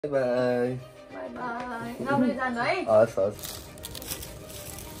By by राम्रै जानु है हस् हस्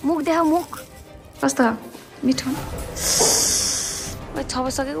मुख देखा मुख कस्तो मिठो 6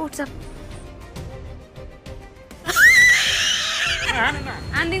 बजिसकेको उठ्छ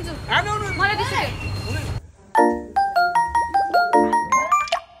आन्दिन्छु मलाई बिस्क्यो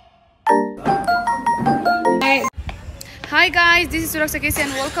Hi guys, this is Suraksha Kesi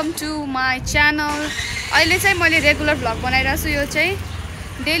and welcome to my channel. अहिले चाहिँ मैले रेगुलर भ्लग बनाइरहेछु यो चाहिँ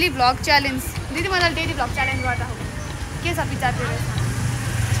डेली भ्लग च्यालेन्ज दिदी मलाई डेली भ्लग च्यालेन्ज गर्दा हो के छ विचार तेरो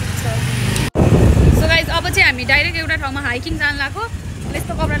सो गाइज अब चाहिँ हामी डाइरेक्ट एउटा ठाउँमा हाइकिङ जान लाग्यो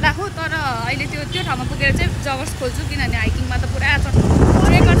यस्तो कपडा राखौँ तर अहिले त्यो ठाउँमा पुगेर चाहिँ जगर्स खोल्छु किनभने हाइकिङमा त पुरा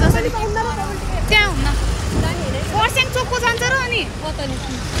ट्रेकर जसरी त्यहाँ हुन्न पर्सेन्ट चोकको जान्छ र अनि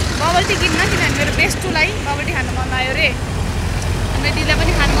बबल टी किन्न किनभने मेरो बेस्टुलाई बबल टी खानु मन लाग्यो रे मेरो दिदीलाई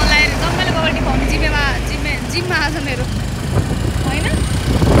पनि खानु मन लाग्यो रे जम्मैले बबल टी खुवाउनु जिममा आज मेरो होइन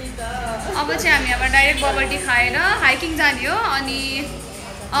अब चाहिँ हामी अब डाइरेक्ट बबल टी खाएर हाइकिङ जाने हो अनि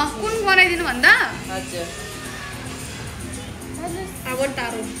कुन बनाइदिनु भन्दा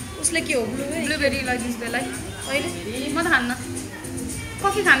टाढो उसले के हो ब्लुबेरी लगिदिन्छु त्यसलाई अहिले म त खान्न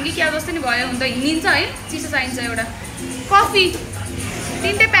कफी खाम कि क्या जस्तो नि भयो हुन त हिँडिन्छ है चिसो चाहिन्छ एउटा कफी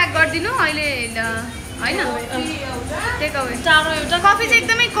 3टै प्याक गरिदिनु अहिले होइन टेक अवे एउटा कफी चाहिँ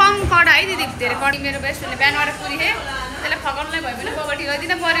एकदमै कम कडा है दिदी धेरै कडी मेरो बेस्टले बिहानबाट पुरी है त्यसलाई फकाउनुलाई भयो भने बबल टी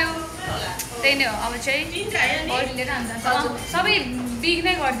गरिदिनु पर्यो त्यही नै हो अब चाहिँ बबल लिएर जान्छ सबै बिग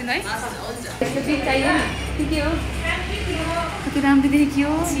नै गरिदिनु है बिग चाहियो नि के हो कति राम्रो देखियो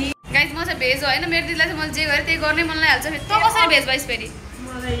गाइस म चाहिँ भेज हो होइन मेरो दिदीलाई चाहिँ मैले जे गरेँ त्यही गर्नै मन लागिहाल्छ फेरि त कसरी भेज भइस फेरि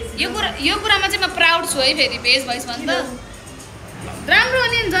यो कुरामा चाहिँ म प्राउड छु है फेरि भेज भइस भने त राम्रो हो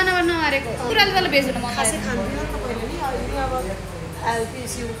नि जनावर नमारेको कुराले तल भेज हुन मन लाग्छ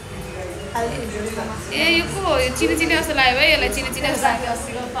ए यो को हो चिनी जस्तो लाग्यो है यसलाई चिनी जस्तो लाग्यो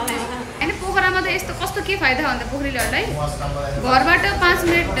होइन पोखरामा त यस्तो कस्तो के फाइदा हो भने पोखरीहरूलाई घरबाट 5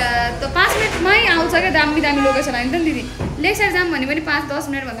 मिनट त 5 मिनटमै आउँछ क्या दामी लोकेसन होइन त नि दिदी लेक साइड जाम भने पनि 5-10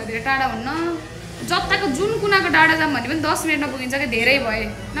 मिनटभन्दा धेरै टाढा हुन्न जताको जुन कुनाको डाँडा जाम भने पनि 10 मिनटमा पुगिन्छ क्या धेरै भयो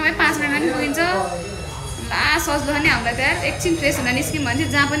नभए 5 मिनटमा पनि पुगिन्छ ला सजिलो नि हामीलाई त यार एकछिन फ्रेस हुन निस्क्यौँ भने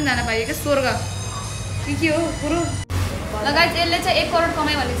चाहिँ जहाँ पनि जान पाइयो क्या स्वर्ग के हो कुरो लगायत यसले चाहिँ 1 करोड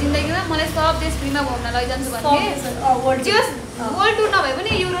कमायो भने जिन्दगीमा मलाई सब देश फ्रीमा घुम्न लैजान्छु भने जस वर्ल्ड टुर नभए पनि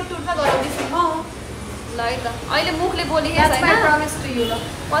युरोप टुर त गराउँदैछु ल है त अहिले मुखले बोलिरहेको छैन प्रमिस टु यु ल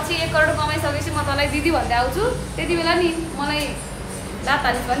पछि 1 करोड कमाइसकेपछि म तँलाई दिदी भन्दै आउँछु त्यति बेला नि मलाई लात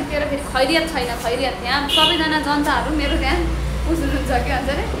हालिस् भने तेरो फेरि खैरियत छैन खैरियत यहाँ सबैजना जनताहरू मेरो त्यहाँ उजुनुहुन्छ के भन्छ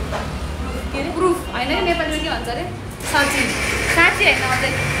अरे प्रुफ होइन नेपालीमा के भन्छ अरे साँच्ची होइन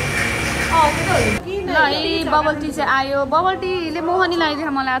अझै ल है बबल टी चाहिँ आयो बबल टीले मोहनी लगाइदिएछ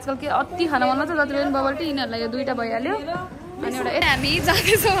मलाई आजकल के अति खान मन लाग्छ जति पनि बबल टी यिनीहरूलाई यो 2टा भइहाल्यो अनि एउटा हामी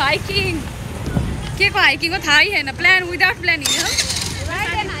जाँदैछौँ हाइकिङ के को हाइकिङ हो थाहै छैन प्लान विदाउट प्लान हिँड्यो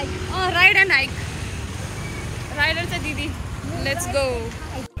राइड एन्ड हाइक राइडर चाहिँ दिदी लेट्स गो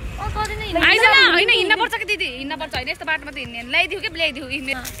आइजन होइन हिँड्न पर्छ कि दिदी हिँड्न पर्छ होइन यस्तो बाटोमा त हिँड्ने ल्याइदिउ कि ल्याइदिउ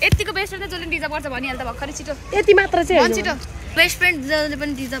यतिको बेस्ट फ्रेन्ड जसले डिजर्भ गर्छ भनिहाल्छ भर्खरै छिटो यति मात्र चाहिँ छिटो बेस्ट फ्रेन्ड जसले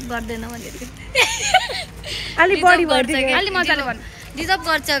पनि डिजर्भ गर्दैन भनेर अलि बढी भर्छ अलि मजाले भन् डिजर्भ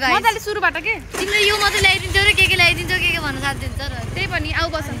गर्छ गाइस मजाले सुरुबाट के तिमीले यो मात्रै ल्याइदिन्छौ र के ल्याइदिन्छौ के भन्नु साथ दिन्छ र त्यही पनि आउ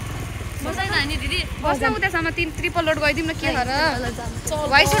बस बसाइन नि दिदी बस्न उतासम्म 3 ट्रिपल लोड गइदिउँ न के भएर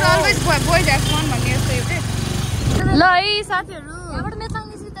why should always boys have fun भन्ने जस्तो यो के ल है साथीहरू यहाँबाट मेचाङ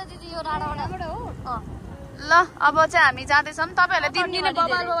निस्किन्छ दिदी यो डाँडाबाट हो ल अब चाहिँ हामी जाँदैछौँ तपाईँहरूलाई दिनदिनै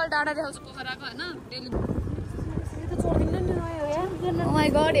बबाल डाँडा देखाउँछु पोखराको होइन डेली ओ माई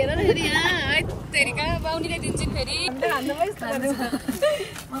गॉड हेर न फेरि यहाँ है तेरी कहाँ बाउनीले दिन्छु नि फेरि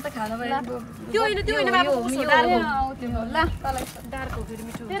म त खान भयो त्यो होइन बाबु कस्तो डार्क ल तलाई डार्क हो फेरि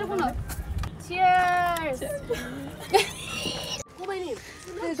मिठो तेरो कुन हो चियर्स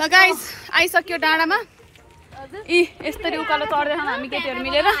ल गाइस आइसक्यो डाँडामा इ यसरी उकालो चढ्दै छौँ हामी केटीहरू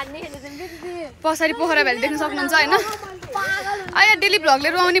मिलेर पछाडि पोखरा भ्याली देख्न सक्नुहुन्छ होइन अहिले डेली भ्लग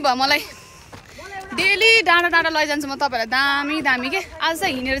लिएर आउने भयो मलाई डेली डाँडा लैजान्छु म तपाईँहरूलाई दामी के आज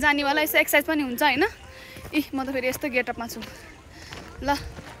चाहिँ हिँडेर जानेवाला यसो एक्सर्साइज पनि हुन्छ होइन इ म त फेरि यस्तो गेटअपमा छु ल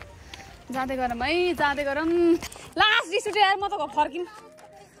जाँदै गरौँ है जाँदै गरौँ लास्ट रिस उठ्यो यार म त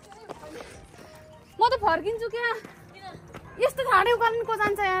फर्किन्छु क्या यस्तो ठाडै उकाल्नु को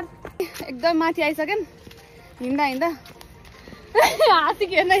जान्छ यार एकदम माथि आइसक्यो हिँड्दा हात्ती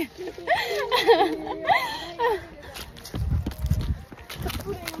के नै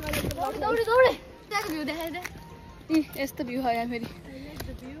यस्तो भ्यू हो यहाँ फेरि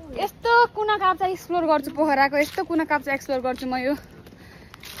यस्तो कुना काप्चा एक्सप्लोर गर्छु पोखराको यस्तो कुना काप्चा एक्सप्लोर गर्छु म यो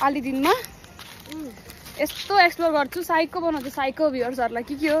अलि दिनमा यस्तो एक्सप्लोर गर्छु साइको बनाउँछु साइको भ्युअर्सहरुलाई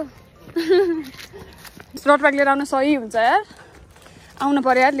के हो रोड बाइक लिएर आउन सही हुन्छ यार आउन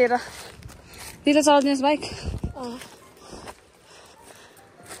पर्यो यार लिएर दिले चलाउदिनुस् बाइक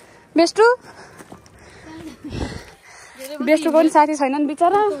बेस्टुको पनि साथी छैनन्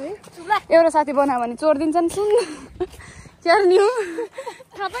बिचरा एउटा साथी बनायो भने चोर्दिन्छन् सुन क्यार नि हो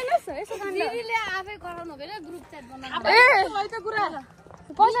थाहा पाइनस् यसो दिदीले आफै गराउनु भएन ग्रुप च्याट बनाउनु ए ल त कुरा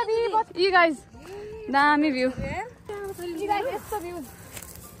पैसा दि ई गाइस दामी भ्यू ई गाइस यस्तो भ्यू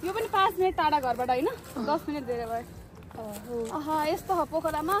यो पनि 5 मिनेट टाढा घरबाट हैन 10 मिनेट धेरै भयो आहा यस्तो हो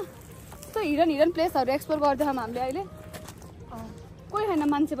पोखरामा यस्तो हिडन प्लेसहरु एक्सप्लोर गर्दै छौं हामीले अहिले कोही छैन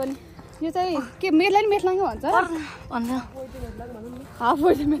मान्छे पनि यो चाहिँ के मेटलाई मेटलाङ भन्छ भन्छ हाफ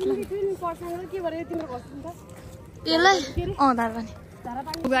बोइले मेटलाङ के गरे तिम्रो कस्तो हुन्छ यसलाई धारा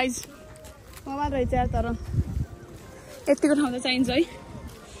पानी गाइस ममा रहेछ यार तर यतिको ठाउँ त चाहिन्छ है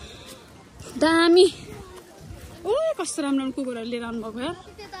दामी ओ कस्तो राम्रो कुकुरहरु लिएर आउनु भएको यार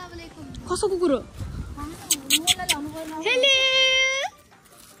कसो कुकुर हो हेलो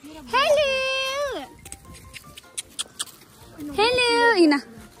हेलो हेलो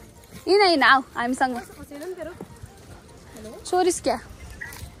इना आऊ हामीसँग छोरिस क्या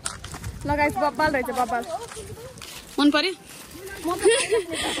लगाइस बब्बाल रहेछ बब्बाल मन पर्यो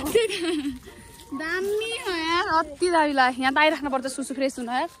दामी हो यार अति दामी लाग्यो यहाँ त आइराख्नु पर्छ सुसु फ्रेस हुन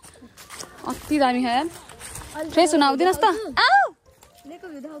यार अति दामी हो यार फ्रेस हुन आउँदिनस् त आऊ लेकको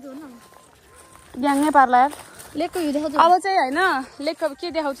भ्यू देखाउँछु न ग्याङै पार्ला यार लेकको भ्यू देखाउँछु अब चाहिँ हैन लेकको के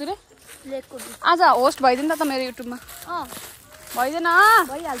देखाउँछु रे लेकको आज होस्ट भइदिनु त मेरो युट्युबमा भइदैन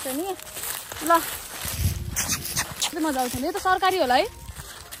भइहाल्छ नि ल मजा आउँछ नि यो त सरकारी होला है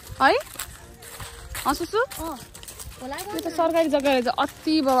सुसु यो त सरकारी जग्गा रहेछ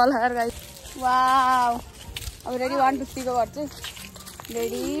अति बवाल यार गाइस वाउ अब रेडी 1 2 3 को गर्छु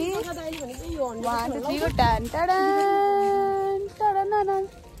रेडी 1 2 3 को टन टडन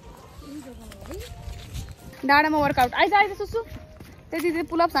डाँडामा वर्कआउट आइज सुसु त्यति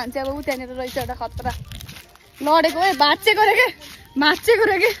पुलअप हान्छ अब उ त्यहाँनिर रहेछ एउटा खतरा लडेको है भाँचे गरे के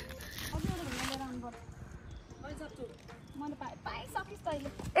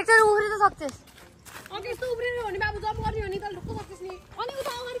एकचोटि उफ्रि त सक्छेस् अघि यस्तो उफ्रिनु हो नि बाबु जब गर्ने हो नि त ढुक्क सक्छेस् नि अनि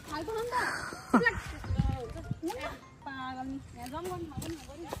उता अगाडि खाल्को नि त पागल नि यहाँ जम गर्नु पनि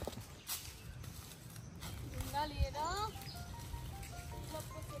नगर्नु ढुङ्गा लिएर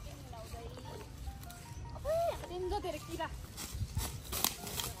क्लबको सेटिङ मिलाउँदै अबे तिम्रो तेरो किरा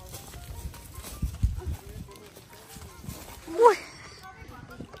ओइ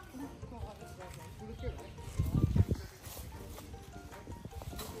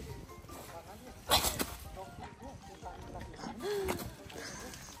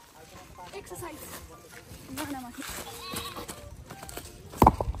एक्सरसाइज गर्नमाथि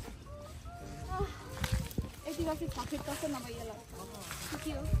यति गसी थकेट कस्तो नभइएला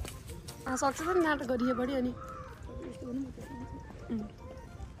के हो सक्छ त नाटक गरिए बढी अनि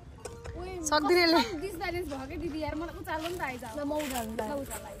सक्दिनले डिसब्यालेन्स भयो के दिदी यार मलाई उचाल्नु नि त आइज ल म उचाल्नु त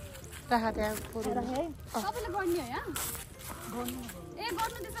उचाल्लाई राखा त्यहाँ पुरो राखे तपाईले गर्ने हो यहाँ ए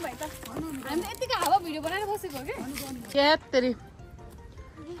गर्नु त्यसो भए त हामी यतिको हावा भिडियो बनाएर बसेको हो के तेरी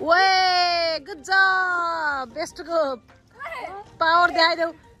ओए गुड जब बेस्टको पावर देखाइदेऊ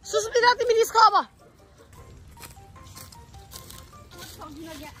सुस्मिता तिमी निस्क अब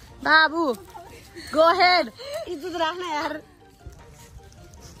बाबु गो हेड इज्जत राख्न यार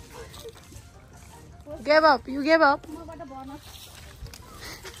Give up, you give up.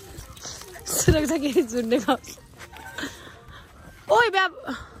 सुरक्षा के झुन्डे खाऊ ओइ बाब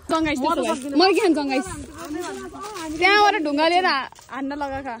जंगाइस म के खान जंगाइस त्यहाँबाट ढुङ्गा लिएर हान्न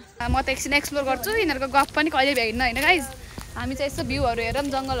लगाका म त एकछिन एक्सप्लोर गर्छु यिनीहरुको गफ पनि कहिले भ्याइन्न हैन गाइस हामी चाहिँ यसो भ्यूहरु हेरौँ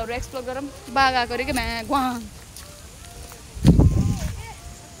जंगलहरु एक्सप्लोर गरौँ बाघ आको रे के ग्वाङ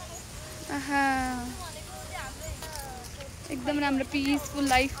आहा एकदम राम्रो पिसफुल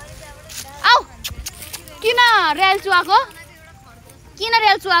लाइफ आउ किन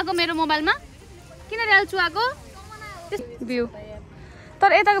रेल चुवाको मेरो मोबाइलमा किन रेल चुवाको भ्यू तर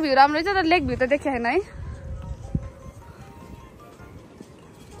यताको भ्यू राम्रो छ तर लेक भ्यू त देखे हैन है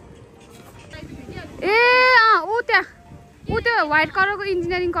ए उ त्यो व्हाइट कलरको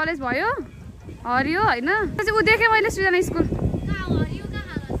इन्जिनियरिङ कलेज भयो हरियो हैन त्यसै उ देखे मैले सृजना स्कुल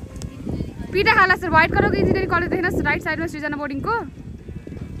पिटा खाला सर व्हाइट कलरको इन्जिनियरिङ कलेज देखेन राइट साइडमा सृजना बोर्डिङको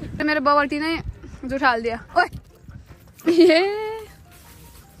मेरो बबल टी नै जुठा हाल्दियो ओए ए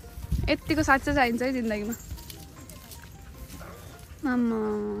यतिको साथ चाहिन्छ है जिन्दगीमा आमा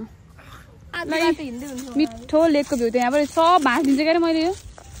मिठो लेकको भ्यू त यहाँबाट सब भाँचिन्छ क्या मैले यो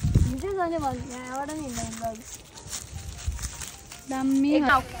दामी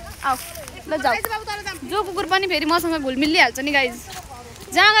आऊ ल जाऊ जो कुकुर पनि फेरि मसँग घुलमिलिहाल्छ नि गाइज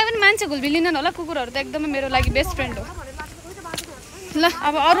जहाँ गए पनि मान्छे घुलमिलिँदैन होला कुकुरहरू त एकदमै मेरो लागि बेस्ट फ्रेन्ड हो ल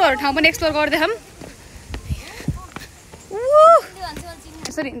अब अरूहरू ठाउँ पनि एक्सप्लोर गर्दैछौँ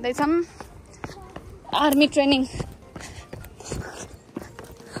यसरी हिँड्दैछौँ आर्मी ट्रेनिङ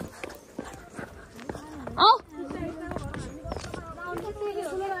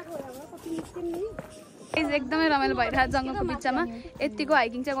एकदमै रमाइलो भइरहेको जङ्गलको बिचमा यतिको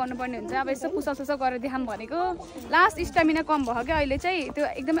हाइकिङ चाहिँ गर्नुपर्ने हुन्छ अब यसो पुसो गरेर देखाऊँ भनेको लास्ट स्टामिना कम भयो क्या अहिले चाहिँ त्यो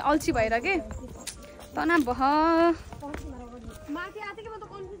एकदमै अल्छी भएर के तनाव भयो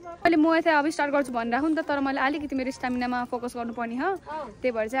अहिले म यता अब स्टार्ट गर्छु भनिरहेको नि त तर मैले अलिकति मेरो स्टामिनामा फोकस गर्नुपर्ने हो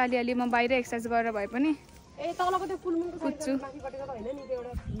त्यही भएर चाहिँ अलिअलि म बाहिर एक्सर्साइज गरेर भए पनि कुद्छु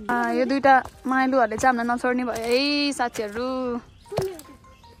यो दुईवटा माइलुहरूले चाहिँ हामीलाई नछोड्ने भयो है साथीहरू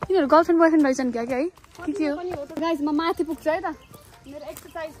तिनीहरू गर्लफ्रेन्ड बोयफ्रेन्ड रहेछन् क्या है के हो गाइस म माथि पुग्छु है त मेरो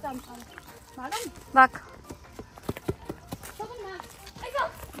एक्सर्साइज भाग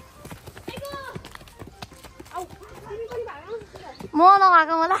म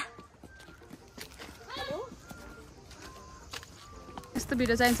नगएको होला यस्तो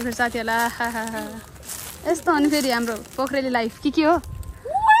भिडियो चाहिन्छ फेरि साथीहरूलाई यस्तो अनि फेरि हाम्रो पोखरेली लाइफ के हो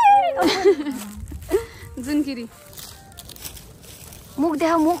जुनकिरी मुख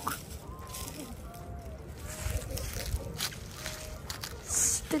देखा मुख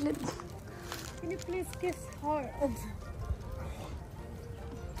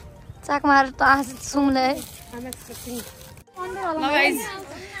चाक मार त आज सुँले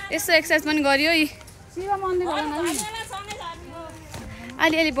यस्तो एक्सर्साइज पनि गरियो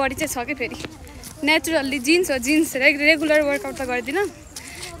अलिअलि बडी चाहिँ छ क्या फेरि नेचुरल्ली जिन्स हो जिन्स रेगुलर वर्कआउट त गर्दिनँ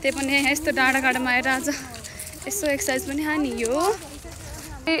त्यही पनि यस्तो डाँडामा आएर आज यसो एक्सर्साइज पनि हानियो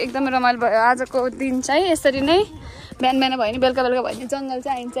एकदमै रमाइलो भयो आजको दिन चाहिँ यसरी नै बिहान भयो नि बेलुका भयो नि जङ्गल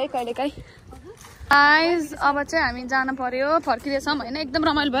चाहिँ आइन्छ है कहिलेकाहीँ गाइस अब चाहिँ हामी जान पर्यो फर्किँदैछौँ होइन एकदम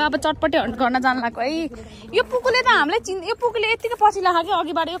रमाइलो भयो अब चटपटे हन्ट गर्न जानु लाग्यो है यो पुकुले त हामीलाई यो पुकुले यतिकै पछि लाग्यो कि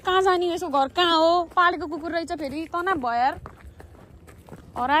अघिबाट यो कहाँ जाने यसको घर कहाँ हो पालेको कुकुर रहेछ फेरि तनाव भयो यार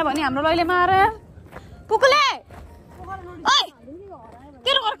हरायो भने हाम्रो लैले मार पुकुले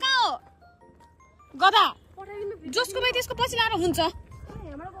तेरो घर कहाँ हो गदा जसको भाइ त्यसको पछि लाएर हुन्छ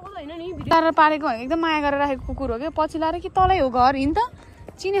पालेको भनेको एकदम माया गरेर राखेको कुकुर हो कि पछि लाएर कि तलै हो घर हिँड त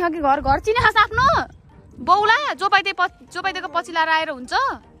चिने कि घर चिने खास आफ्नो बौला जो पाइदिएको पछि लाएर आएर हुन्छ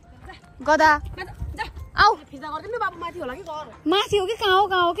गदा आऊ माथि हो कि कहाँ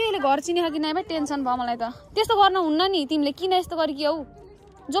हो कि यसले घर चिने कि नाइ टेन्सन भयो मलाई त त्यस्तो गर्न हुन्न नि तिमीले किन यस्तो गरेकी हौ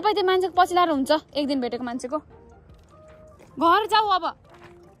जो पाइदियो मान्छेको पछि लाएर हुन्छ एक दिन भेटेको मान्छेको घर जाऊ अब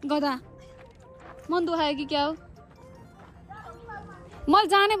गदा मन दुखायो कि क्या हो मैले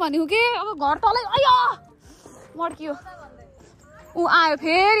जाने भनेको कि अब घर तलै अयो मड्कियो ऊ आयो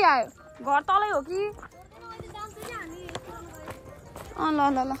फेरि आयो घर तलै हो कि ल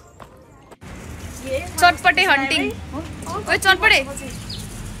ल ल चटपटे हन्टिङ ओइ चटपटे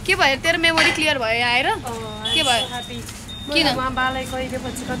के भयो तेरो मेमोरी क्लियर भयो आएर के भयो किन अब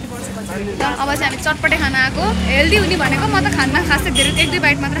चाहिँ हामी चटपटे खाना आएको हेल्दी हुने भनेको म त खाना खासै धेरै एक दुई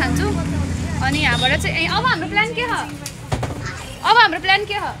बाइट मात्र खान्छु अनि यहाँबाट चाहिँ अब हाम्रो प्लान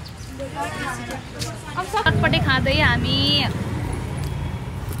के हो अब चटपटे खाँदै हामी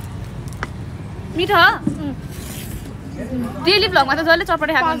मिठो डेली भ्लगमा त जसले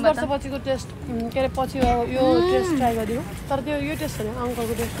चटपटे खाएको 5 वर्षपछिको टेस्ट के अरे पछि यो टेस्ट ट्राई गरिदिनु तर त्यो यो टेस्ट होइन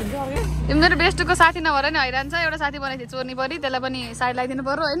अङ्कलको टेस्ट हुन्छ त्यो मेरो बेस्टको साथी नभएर नि हैरान्छ एउटा साथी बनाइदिए चोर्नी पऱ्यो त्यसलाई पनि साइड लगाइदिनु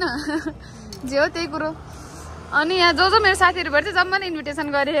पर्यो होइन जे हो त्यही कुरो अनि यहाँ जो मेरो साथीहरू भेट्छ जम्मा इन्भिटेसन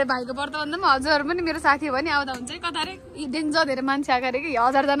गरेँ भाइको व्रत बन्धनमा हजुरहरू पनि मेरो साथी हो भने आउँदा हुन्छ है कता अरे डेन्जर धेरै मान्छे आएको अरे कि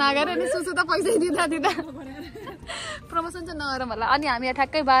 1000जना आएको अरे अनि सुसु त पैसै दिँदा प्रमोसन चाहिँ नगरौँ होला अनि हामी यहाँ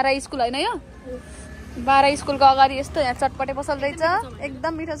ठ्याक्कै 12 स्कुल होइन यो 12 स्कुलको अगाडि यस्तो यहाँ चटपटे पसल रहेछ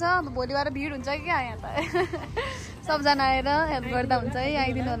एकदम मिठो छ भोलि बार भिड हुन्छ कि क्या यहाँ त सबजना आएर हेल्प गर्दा हुन्छ है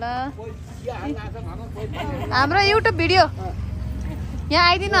आइदिनु होला हाम्रो युट्युब भिडियो यहाँ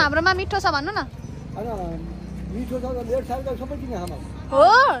आइदिनु हाम्रोमा मिठो छ भन्नु न हो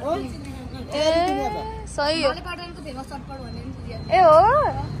ए सही हो ए हो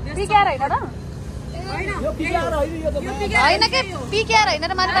पिक्यार होइन र होइन के पिक्यार होइन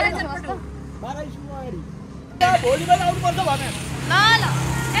र माने ल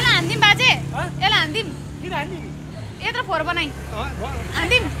यसलाई हान्दिम बाजे यसलाई हान्दिम यत्रो फोहोर बनाइ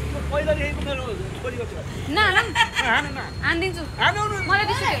हान्दिम हानिदिन्छु मलाई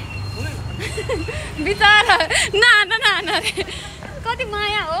बिर्स्यो बिचारा नान अरे कति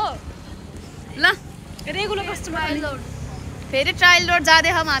माया हो ल रेगुलर कस्टमर फेरि ट्रायल रोड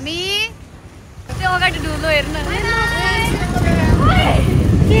जाँदैछौँ हामी त्यो अगाडि ढुलो हेर्नु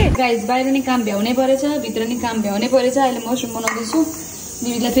के गाइस बाहिर नि काम भ्याउनै परेछ भित्र नि काम भ्याउनै परेछ अहिले मसरुम बनाउँदैछु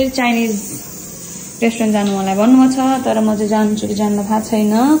दिदीलाई फेरि चाइनिज रेस्टुरेन्ट जानु मलाई भन्नुभएको छ तर म चाहिँ जान्छु कि जान्न थाहा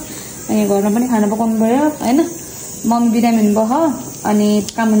छैन अनि घरमा पनि खाना पकाउनु पर्यो हैन मम्मी बिरामी हुनुभयो अनि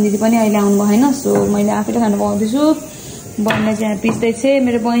कामन दिदी पनि अहिले आउनुभयो हैन सो मैले आफैले खाना पकाउँदैछु बहिनीलाई चाहिँ पिस्दै थिएँ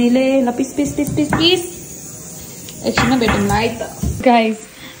मेरो बहिनीले ल piece piece piece piece piece एकछिनमा भेटौँला है त गाइस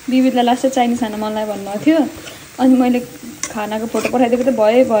बिबितलाई लास्ट चाइनिज खाना मनलाई भन्नुभएको थियो अनि मैले खानाको फोटो पठाइदिएको त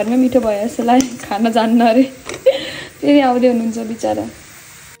भयो घरमै मिठो भयो जस्तो लाग्यो खाना जान्न अरे फेरि आउँदै हुनुहुन्छ बिचरा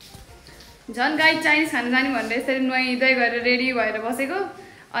झन् गाई चाइनिज खाना जाने भनेर यसरी नुहाइधुवाइ गरेर रेडी भएर बसेको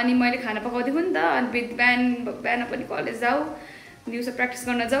अनि मैले खाना पकाउँदिएको नि त अनि बिहान पनि कलेज जाऊ दिउँसो प्र्याक्टिस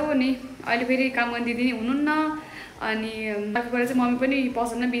गर्न जाऊ अनि अहिले फेरि काम गर्ने दिदी नि हुनुहुन्न अनि बाँकीबाट चाहिँ मम्मी पनि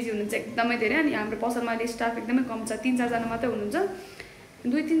पसलमा बिजी हुनुहुन्छ एकदमै धेरै अनि हाम्रो पसलमा अहिले स्टाफ एकदमै कम छ 3-4 जना मात्रै हुनुहुन्छ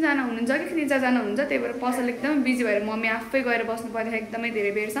 2-3 जना हुनुहुन्छ कि 3-4 जना हुनुहुन्छ त्यही भएर पसल एकदमै बिजी भएर मम्मी आफै गएर बस्नु पर्यो एकदमै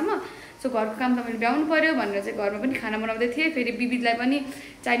धेरै बेरसम्म सो घरको काम त मैले भ्याउनु पर्यो भनेर चाहिँ घरमा पनि खाना बनाउँदै थिएँ फेरि बिबितलाई पनि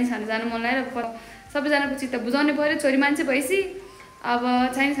चाइनिज खाना जानु मन लागेर सबैजनाको चित्त बुझाउनु पर्यो छोरी मान्छे भएपछि अब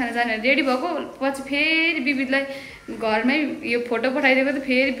चाइनिज खाना जाने रेडी भएको पछि फेरि बिबितलाई घरमै यो फोटो पठाइदिएको त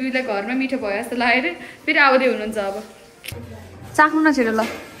फेरि बिबितलाई घरमै मिठो भयो जस्तो लागेर फेरि आउँदै हुनुहुन्छ अब चाख्नु न छिटो ल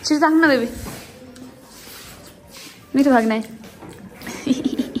छिटो चाख्नु न बेबी मिठो भएको नै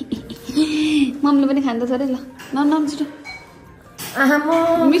मम्मीले पनि खाँदैछ अरे ल नम छिटो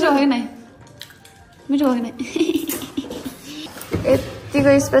मिठो भयो नै मिठो भयो नै यतिको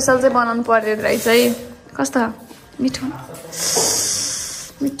स्पेसल चाहिँ बनाउनु पर्यो रहेछ है कस्तो मिठो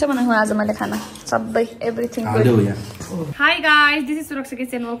मिठो बनाएको आज मैले खाना सबै everything high guys this is सुरक्षा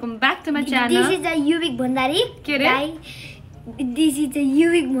kitchen welcome back to my channel this is a युविक Bhandari के रे this is a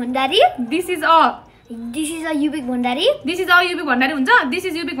युविक Bhandari this is a युविक Bhandari युविक Bhandari हुन्छ दिस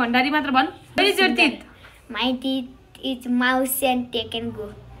इज युविक भण्डारी मात्र भन where is your teeth my teeth is mouse and take and go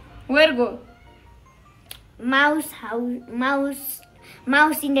where go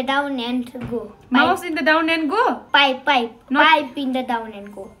mouse in the down and go mouse in the down and go pipe in the down and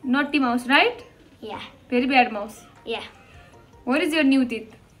go naughty mouse right yeah very bad mouse yeah what is your new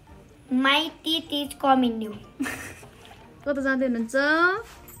teeth my teeth is coming new कता जाँदै हुनुहुन्छ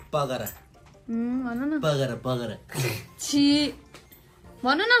पगरा भन्नु न पगरा छि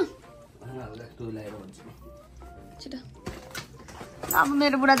भन्नु न छिटो अब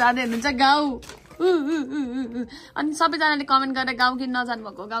मेरो बुढा जाँदै हुनुहुन्छ गाउँ अनि सबैजनाले कमेन्ट गरेर गाउँ किन नजानु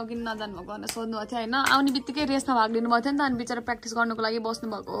भएको भनेर सोध्नु भएको थियो होइन आउने बित्तिकै रेसमा भाग लिनु भएको थियो नि त अनि बिचरा प्र्याक्टिस गर्नुको लागि बस्नु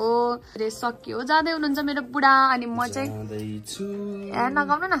भएको रेस सकियो जाँदै हुनुहुन्छ मेरो बुढा अनि म चाहिँ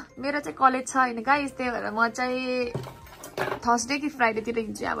नगाउनु न मेरो चाहिँ कलेज छ होइन गाइस त्यही भएर म चाहिँ थर्सडे कि फ्राइडेतिर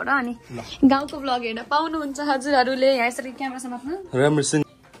हिँड्छु यहाँबाट अनि गाउँको ब्लग हेर्न पाउनुहुन्छ हजुरहरूले यहाँ यसरी क्यामेरा समात्नु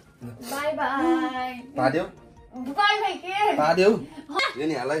बाई बाई पाड्यौ पाड्यौ यो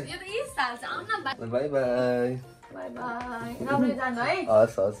नि हालै बाइ बाइ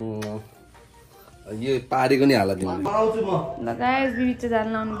यो पारेको नि हाल तिमीले ल गाइस दिदी चाहिँ जान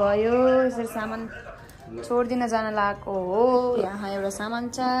लाउनु भयो यसरी सामान छोडिदिन जान लागेको हो यहाँ एउटा सामान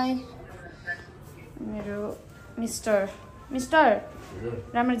चाहिँ मेरो मिस्टर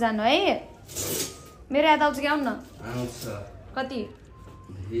राम्रो जानु है मेरो याद आउँछ कि आउनु न कति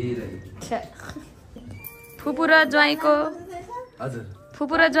फुपू र ज्वाइँको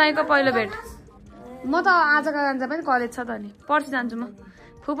पहिलो भेट म त आजको जान्छ पनि कलेज छ त नि पर्सि जान्छु म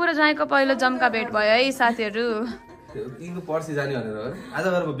फुपू र ज्वाइँको पहिलो जम्का भेट भयो है साथीहरू पर्सि जाने भनेर आज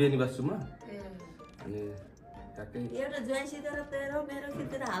गरेर म बेनी बस्छु म अनि एउटा ज्वाइँसित र तेरो मेरो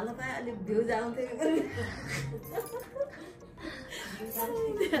खिचेर हाल्न पाए अलि भ्यू जाउँथे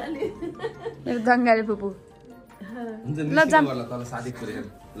मेरो दङ्गाले फुपू ल जाम तल साथी पुरे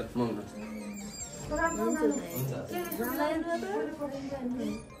ल म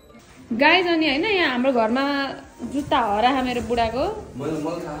गाइज अनि होइन यहाँ हाम्रो घरमा जुत्ता हरायो मेरो बुढाको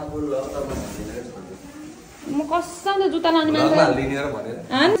म कसम त जुत्ता लाउने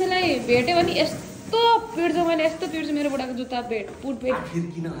मान्छेलाई भेट्यो भने यस्तो पिट्छु मैले यस्तो पिट्छु मेरो बुढाको जुत्ता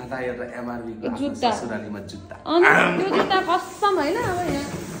जुत्ता अनि त्यो जुत्ता कसम होइन अब यहाँ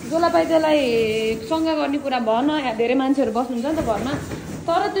जसलाई पाइ त्यसलाई सँगै गर्ने कुरा भन यहाँ धेरै मान्छेहरू बस्नुहुन्छ नि त घरमा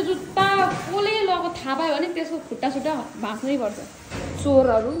तर त्यो जुत्ता कसले लगेको थाहा पायो भने त्यसको खुट्टा सुट्टा भाँच्नै पर्छ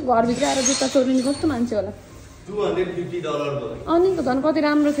चोरहरू घरभित्र आएर जुत्ता चोरिने कस्तो मान्छे होला अनि त झन् कति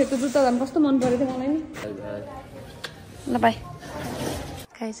राम्रो थियो त्यो जुत्ता झन् कस्तो मन परेको थियो मलाई नि ल बाई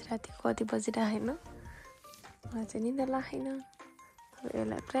गाइस राति कति बजिरहेको होइन मलाई चाहिँ निन्दा लागेन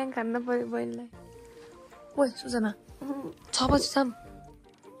यसलाई प्र्याङ्क हान्न पऱ्यो बहिनीलाई ओ सुजना 6 बजी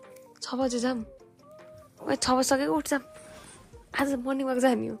जाम ओ 6 बजिसक्यो उठ जाम आज मर्निङ वाक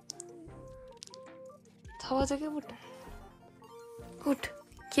जाने हो 6 बजेकै उठ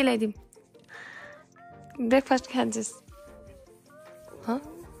के ल्याइदिउँ ब्रेकफास्ट खान्छस्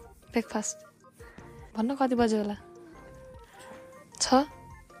ब्रेकफास्ट भन्न कति बज्यो होला 6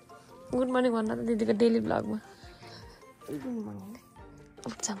 गुड मर्निङ भन्न त दिदीको डेली ब्लगमा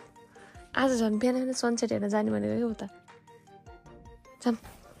जाम आज झन् बिहान बिहान सनसेट हेर्न जाने भनेको के उता जाम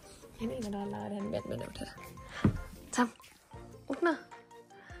बिहान बिहान उठेर जाम उठ्न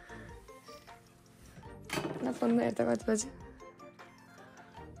फोनमा हेर्दा कति बज्यो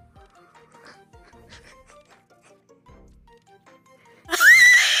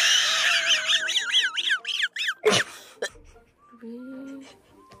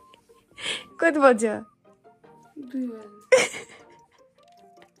कति बज्यो 2 बजे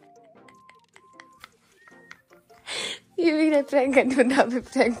You mean I prank and do not be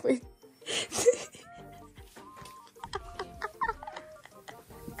prank with?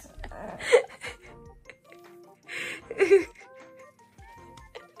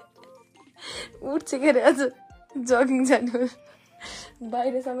 उठ्छ के अरे आज जगिङ जानु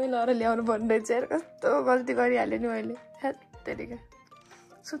बाहिरसम्मै लएर ल्याउनु पर्ने रहेछ यार कस्तो गल्ती गरिहाल्यो नि मैले हेत्तेरिका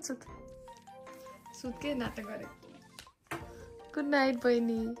सुत सुत सुत के नाटक गरे गुड नाइट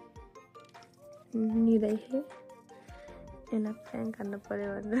बहिनी निदाइ हे यसलाई फ्याङ्क हान्नु पर्यो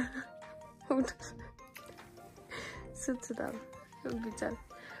भनेर सुत सुत अब बिचार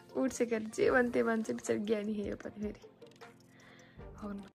उठ्छ के जे भन्छ त्यही भन्छ बिचार ज्ञानी हेऱ्यो पनि फेरि